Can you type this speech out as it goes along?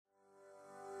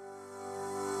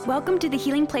Welcome to the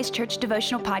Healing Place Church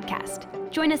Devotional Podcast.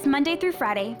 Join us Monday through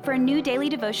Friday for a new daily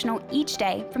devotional each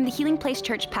day from the Healing Place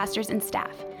Church pastors and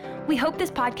staff. We hope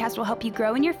this podcast will help you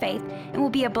grow in your faith and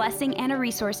will be a blessing and a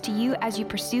resource to you as you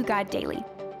pursue God daily.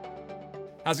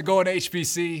 How's it going,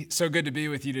 HBC? So good to be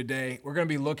with you today. We're going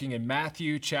to be looking in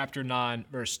Matthew chapter 9,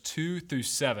 verse 2 through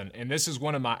 7. And this is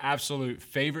one of my absolute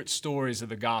favorite stories of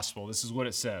the gospel. This is what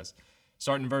it says.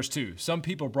 Starting in verse 2. Some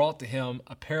people brought to him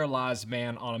a paralyzed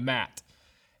man on a mat.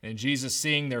 And Jesus,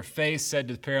 seeing their faith, said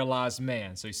to the paralyzed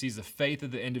man, so he sees the faith of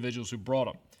the individuals who brought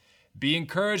him, "Be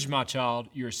encouraged, my child,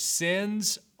 your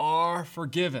sins are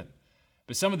forgiven."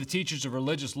 But some of the teachers of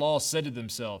religious law said to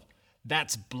themselves,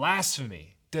 "That's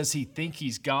blasphemy. Does he think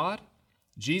he's God?"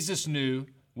 Jesus knew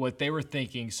what they were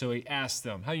thinking, so he asked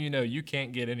them, "How do you know you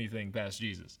can't get anything past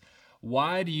Jesus?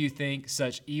 Why do you think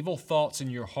such evil thoughts in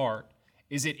your heart?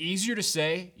 Is it easier to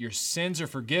say, 'Your sins are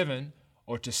forgiven,'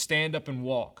 or to stand up and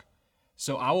walk?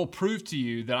 So I will prove to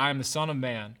you that I am the Son of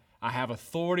Man. I have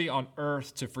authority on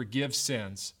earth to forgive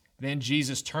sins." Then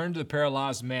Jesus turned to the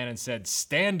paralyzed man and said,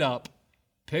 "Stand up,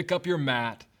 pick up your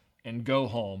mat, and go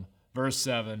home." Verse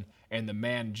 7, and the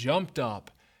man jumped up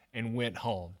and went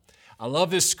home. I love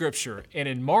this scripture. And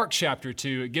in Mark chapter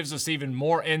 2, it gives us even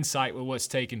more insight with what's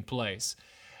taking place.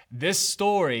 This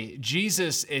story,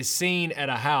 Jesus is seen at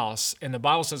a house, and the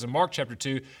Bible says in Mark chapter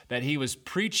 2 that he was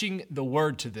preaching the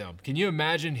word to them. Can you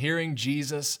imagine hearing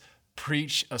Jesus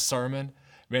preach a sermon?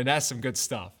 Man, that's some good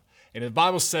stuff. And the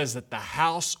Bible says that the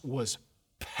house was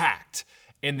packed,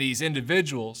 and these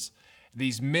individuals,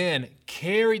 these men,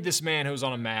 carried this man who was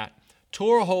on a mat,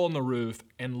 tore a hole in the roof,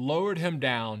 and lowered him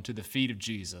down to the feet of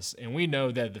Jesus. And we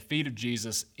know that at the feet of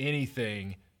Jesus,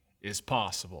 anything is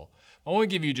possible. I want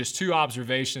to give you just two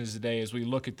observations today as we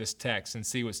look at this text and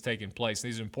see what's taking place.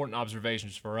 These are important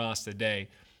observations for us today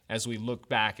as we look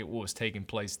back at what was taking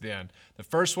place then. The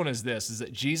first one is this, is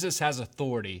that Jesus has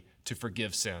authority to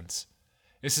forgive sins.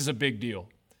 This is a big deal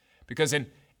because in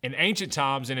ancient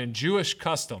times and in Jewish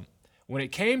custom, when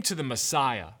it came to the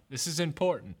Messiah, this is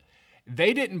important,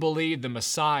 they didn't believe the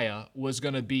Messiah was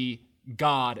going to be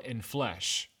God in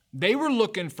flesh. They were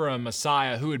looking for a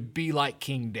Messiah who would be like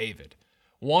King David,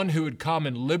 one who would come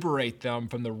and liberate them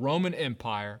from the Roman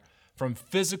Empire, from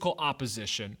physical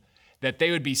opposition, that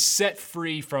they would be set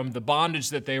free from the bondage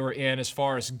that they were in as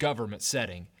far as government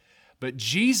setting. But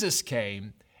Jesus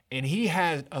came and he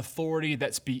had authority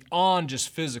that's beyond just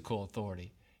physical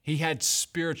authority. He had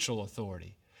spiritual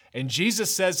authority. And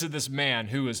Jesus says to this man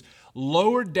who is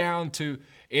lowered down to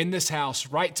in this house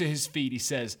right to his feet, he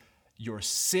says, "Your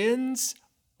sins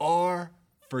are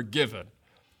forgiven."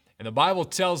 And the Bible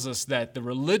tells us that the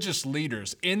religious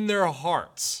leaders in their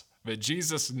hearts, but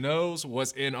Jesus knows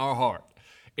what's in our heart.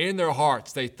 In their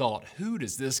hearts, they thought, who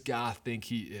does this guy think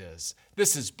he is?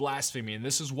 This is blasphemy. And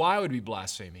this is why it would be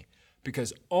blasphemy.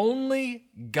 Because only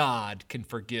God can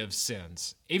forgive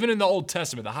sins. Even in the Old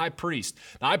Testament, the high priest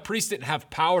didn't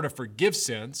have power to forgive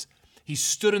sins. He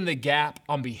stood in the gap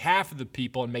on behalf of the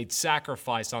people and made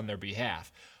sacrifice on their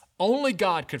behalf. Only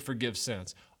God could forgive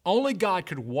sins. Only God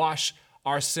could wash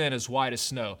our sin as white as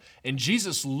snow. And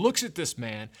Jesus looks at this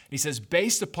man, and he says,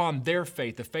 based upon their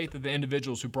faith, the faith of the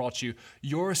individuals who brought you,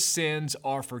 your sins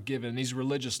are forgiven. These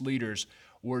religious leaders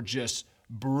were just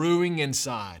brewing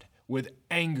inside with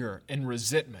anger and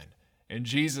resentment. And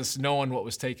Jesus, knowing what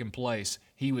was taking place,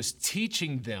 he was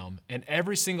teaching them and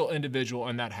every single individual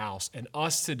in that house and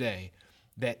us today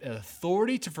that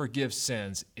authority to forgive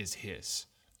sins is his.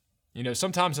 You know,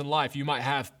 sometimes in life you might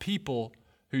have people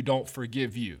who don't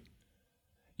forgive you.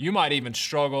 You might even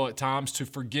struggle at times to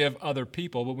forgive other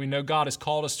people, but we know God has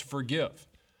called us to forgive.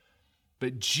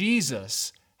 But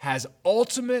Jesus has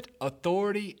ultimate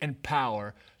authority and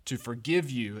power to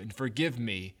forgive you and forgive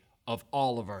me of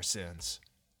all of our sins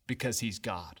because he's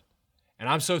God. And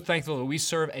I'm so thankful that we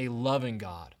serve a loving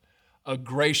God, a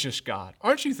gracious God.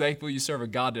 Aren't you thankful you serve a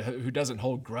God who doesn't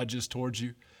hold grudges towards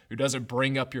you, who doesn't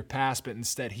bring up your past, but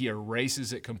instead he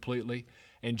erases it completely?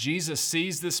 And Jesus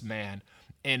sees this man,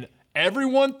 and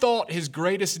everyone thought his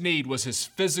greatest need was his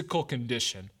physical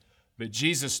condition, but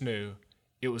Jesus knew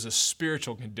it was a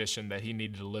spiritual condition that he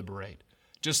needed to liberate.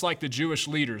 Just like the Jewish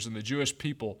leaders and the Jewish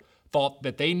people thought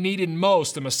that they needed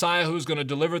most the Messiah who was going to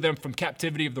deliver them from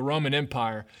captivity of the Roman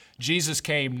Empire, Jesus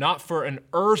came not for an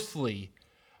earthly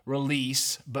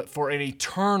release, but for an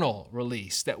eternal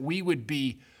release, that we would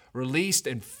be released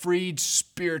and freed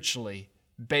spiritually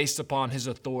based upon his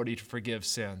authority to forgive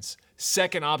sins.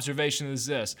 Second observation is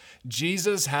this: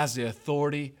 Jesus has the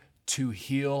authority to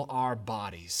heal our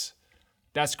bodies.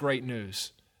 That's great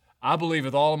news. I believe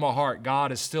with all of my heart,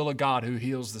 God is still a God who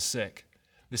heals the sick.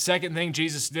 The second thing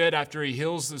Jesus did after he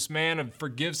heals this man and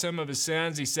forgives him of his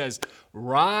sins, he says,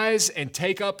 rise and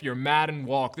take up your mat and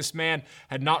walk. This man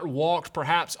had not walked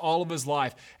perhaps all of his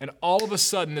life, and all of a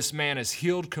sudden this man is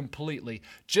healed completely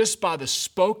just by the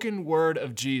spoken word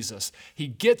of Jesus. He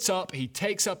gets up, he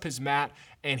takes up his mat,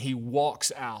 and he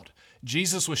walks out.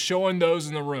 Jesus was showing those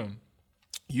in the room,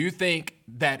 you think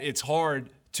that it's hard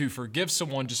to forgive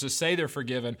someone just to say they're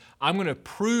forgiven. I'm going to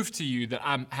prove to you that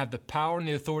I have the power and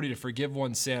the authority to forgive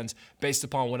one's sins based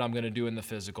upon what I'm going to do in the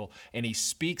physical. And he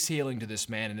speaks healing to this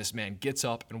man, and this man gets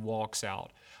up and walks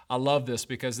out. I love this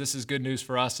because this is good news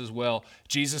for us as well.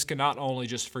 Jesus can not only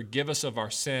just forgive us of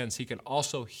our sins, he can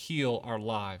also heal our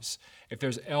lives. If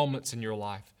there's ailments in your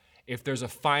life, if there's a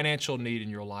financial need in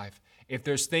your life, if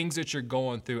there's things that you're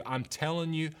going through, I'm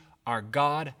telling you, our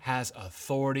God has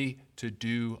authority to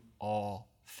do all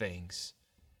things.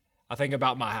 I think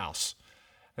about my house.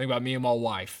 I think about me and my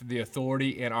wife, the authority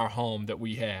in our home that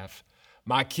we have.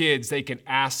 My kids, they can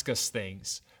ask us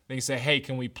things. They can say, hey,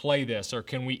 can we play this or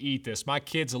can we eat this? My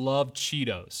kids love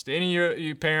Cheetos. Do any of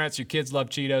your parents, your kids love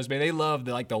Cheetos? Man, they love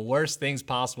the worst things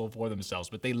possible for themselves,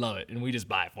 but they love it, and we just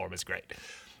buy it for them. It's great.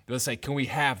 They'll say, can we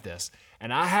have this?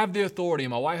 And I have the authority,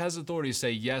 and my wife has the authority to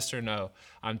say yes or no.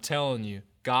 I'm telling you,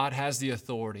 God has the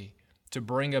authority to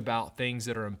bring about things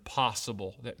that are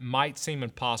impossible, that might seem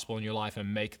impossible in your life,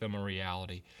 and make them a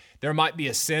reality. There might be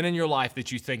a sin in your life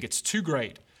that you think it's too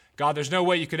great. God, there's no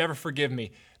way you could ever forgive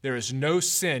me. There is no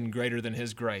sin greater than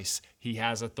his grace. He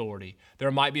has authority.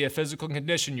 There might be a physical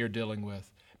condition you're dealing with.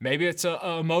 Maybe it's an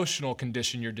emotional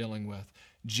condition you're dealing with.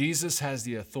 Jesus has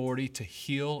the authority to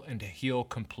heal and to heal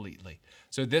completely.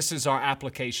 So this is our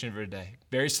application for today.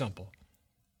 Very simple.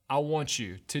 I want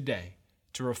you today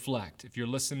to reflect. If you're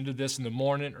listening to this in the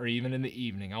morning or even in the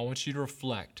evening, I want you to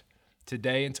reflect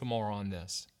today and tomorrow on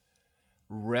this.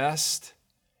 Rest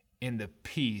in the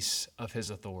peace of his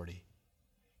authority.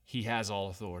 He has all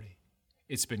authority.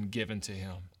 It's been given to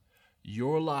him.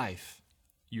 Your life,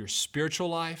 your spiritual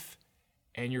life,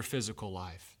 and your physical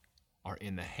life are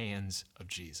in the hands of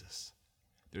Jesus.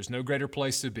 There's no greater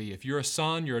place to be. If you're a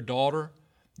son, you're a daughter,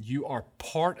 you are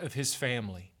part of his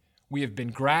family. We have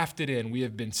been grafted in. We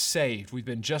have been saved. We've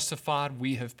been justified.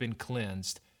 We have been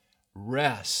cleansed.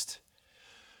 Rest.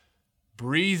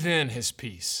 Breathe in his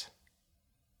peace.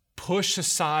 Push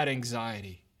aside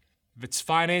anxiety. If it's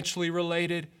financially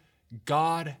related,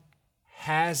 God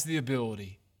has the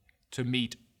ability to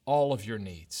meet all of your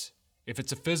needs. If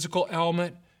it's a physical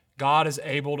ailment, God is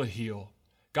able to heal.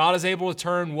 God is able to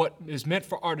turn what is meant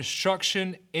for our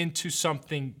destruction into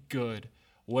something good.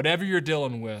 Whatever you're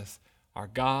dealing with, our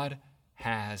God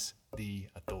has the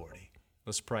authority.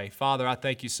 Let's pray. Father, I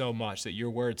thank you so much that your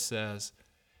word says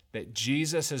that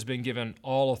Jesus has been given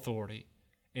all authority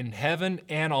in heaven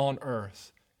and on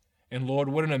earth. And Lord,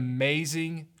 what an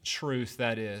amazing truth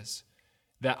that is,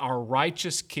 that our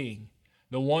righteous King,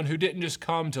 the one who didn't just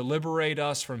come to liberate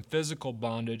us from physical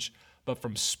bondage, but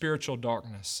from spiritual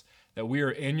darkness, that we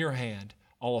are in your hand.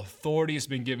 All authority has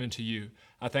been given to you.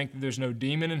 I think that there's no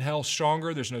demon in hell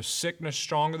stronger, there's no sickness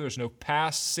stronger, there's no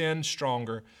past sin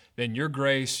stronger than your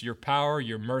grace, your power,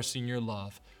 your mercy, and your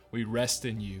love. We rest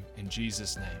in you. In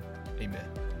Jesus' name, amen.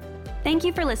 Thank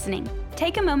you for listening.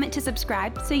 Take a moment to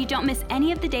subscribe so you don't miss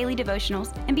any of the daily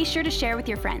devotionals, and be sure to share with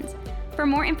your friends. For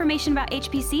more information about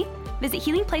HPC, visit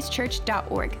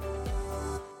healingplacechurch.org.